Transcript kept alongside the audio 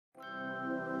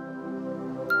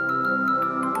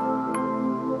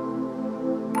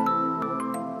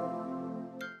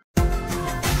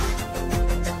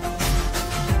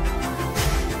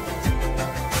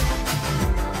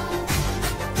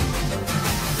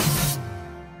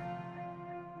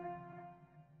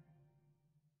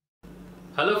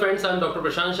Hello friends, I am Dr.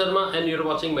 Prashant Sharma and you are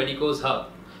watching MEDICO'S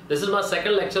Hub. This is my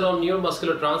second lecture on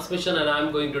neuromuscular transmission and I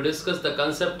am going to discuss the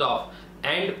concept of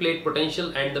end plate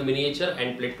potential and the miniature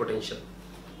end plate potential.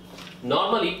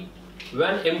 Normally,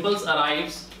 when impulse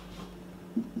arrives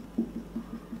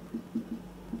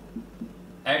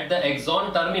at the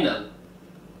axon terminal,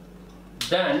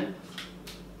 then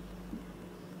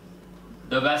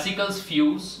the vesicles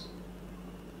fuse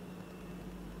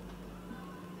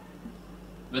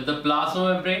with the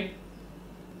plasma membrane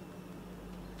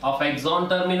of axon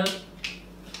terminal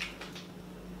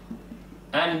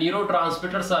and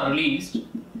neurotransmitters are released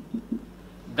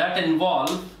that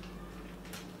involve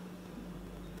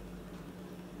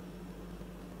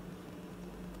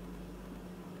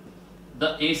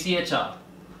the ACHR.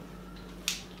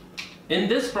 In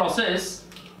this process,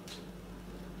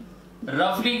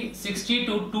 roughly 60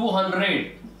 to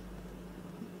 200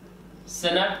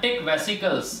 synaptic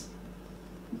vesicles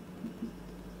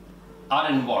are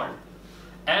involved,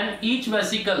 and each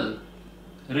vesicle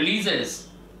releases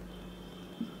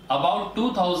about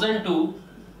 2000 to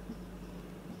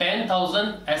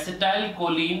 10,000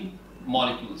 acetylcholine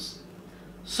molecules.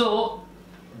 So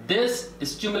this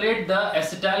stimulates the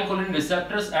acetylcholine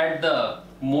receptors at the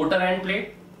motor end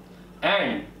plate,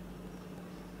 and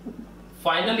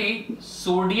finally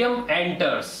sodium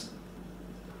enters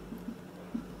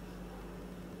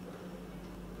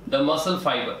the muscle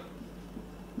fiber.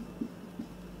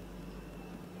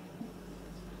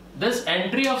 This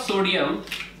entry of sodium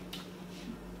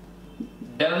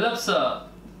develops a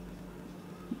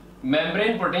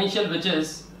membrane potential which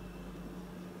is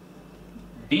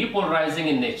depolarizing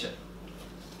in nature,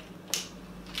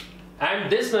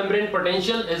 and this membrane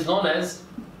potential is known as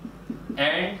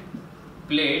end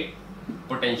plate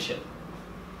potential.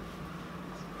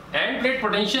 End plate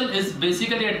potential is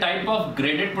basically a type of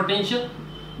graded potential,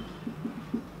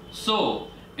 so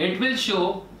it will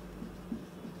show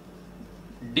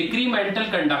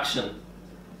decremental conduction,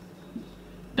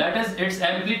 that is, its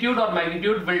amplitude or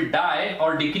magnitude will die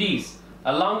or decrease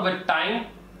along with time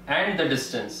and the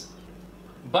distance,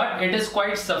 but it is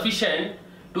quite sufficient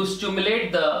to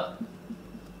stimulate the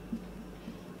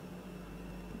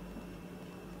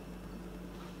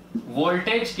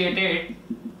voltage gated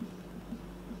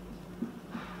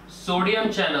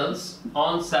sodium channels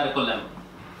on sarcolemma,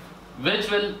 which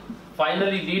will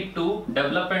finally lead to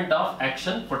development of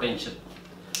action potential.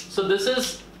 So this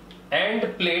is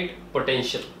end plate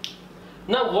potential.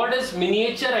 Now what is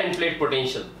miniature end plate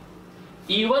potential?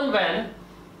 Even when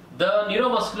the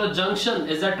neuromuscular junction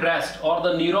is at rest or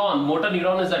the motor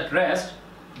neuron is at rest,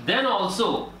 then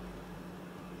also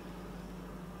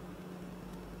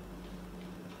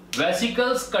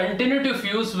vesicles continue to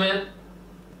fuse with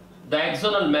the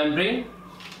axonal membrane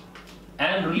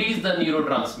and release the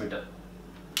neurotransmitter.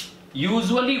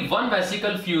 Usually one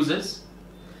vesicle fuses,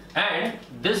 and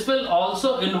this will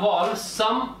also involve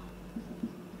some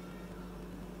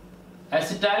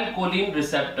acetylcholine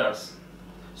receptors.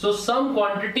 So some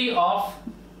quantity of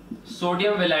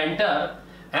sodium will enter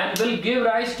and will give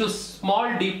rise to small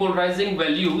depolarizing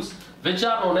values which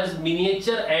are known as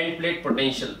miniature end plate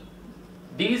potential.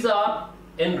 These are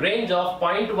in range of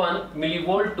 0.1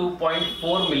 millivolt to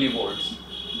 0.4 millivolts.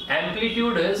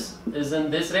 Amplitude is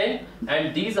in this range,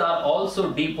 and these are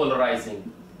also depolarizing.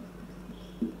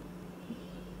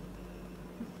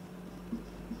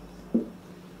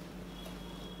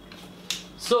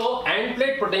 So end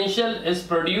plate potential is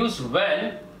produced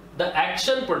when the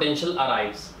action potential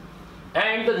arrives,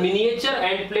 and the miniature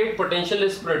end plate potential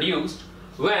is produced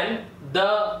when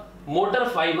the motor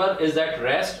fiber is at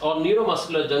rest or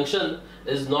neuromuscular junction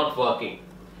is not working.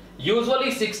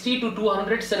 Usually 60 to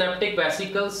 200 synaptic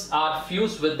vesicles are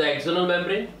fused with the axonal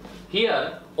membrane.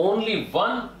 Here only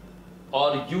one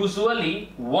or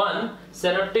usually one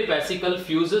synaptic vesicle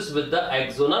fuses with the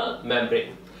axonal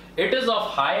membrane. It is of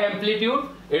high amplitude,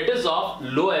 it is of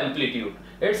low amplitude.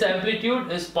 Its amplitude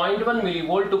is 0.1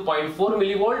 millivolt to 0.4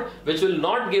 millivolt, which will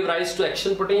not give rise to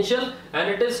action potential, and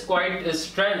it is quite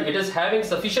strength. It is having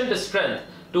sufficient strength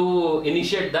to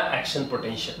initiate the action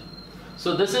potential.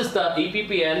 So this is the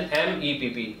EPP and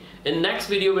MEPP. In next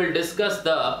video, we'll discuss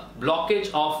the blockage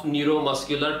of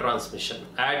neuromuscular transmission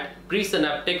at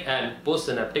presynaptic and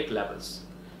postsynaptic levels.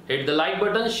 Hit the like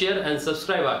button, share and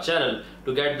subscribe our channel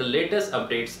to get the latest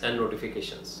updates and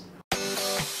notifications.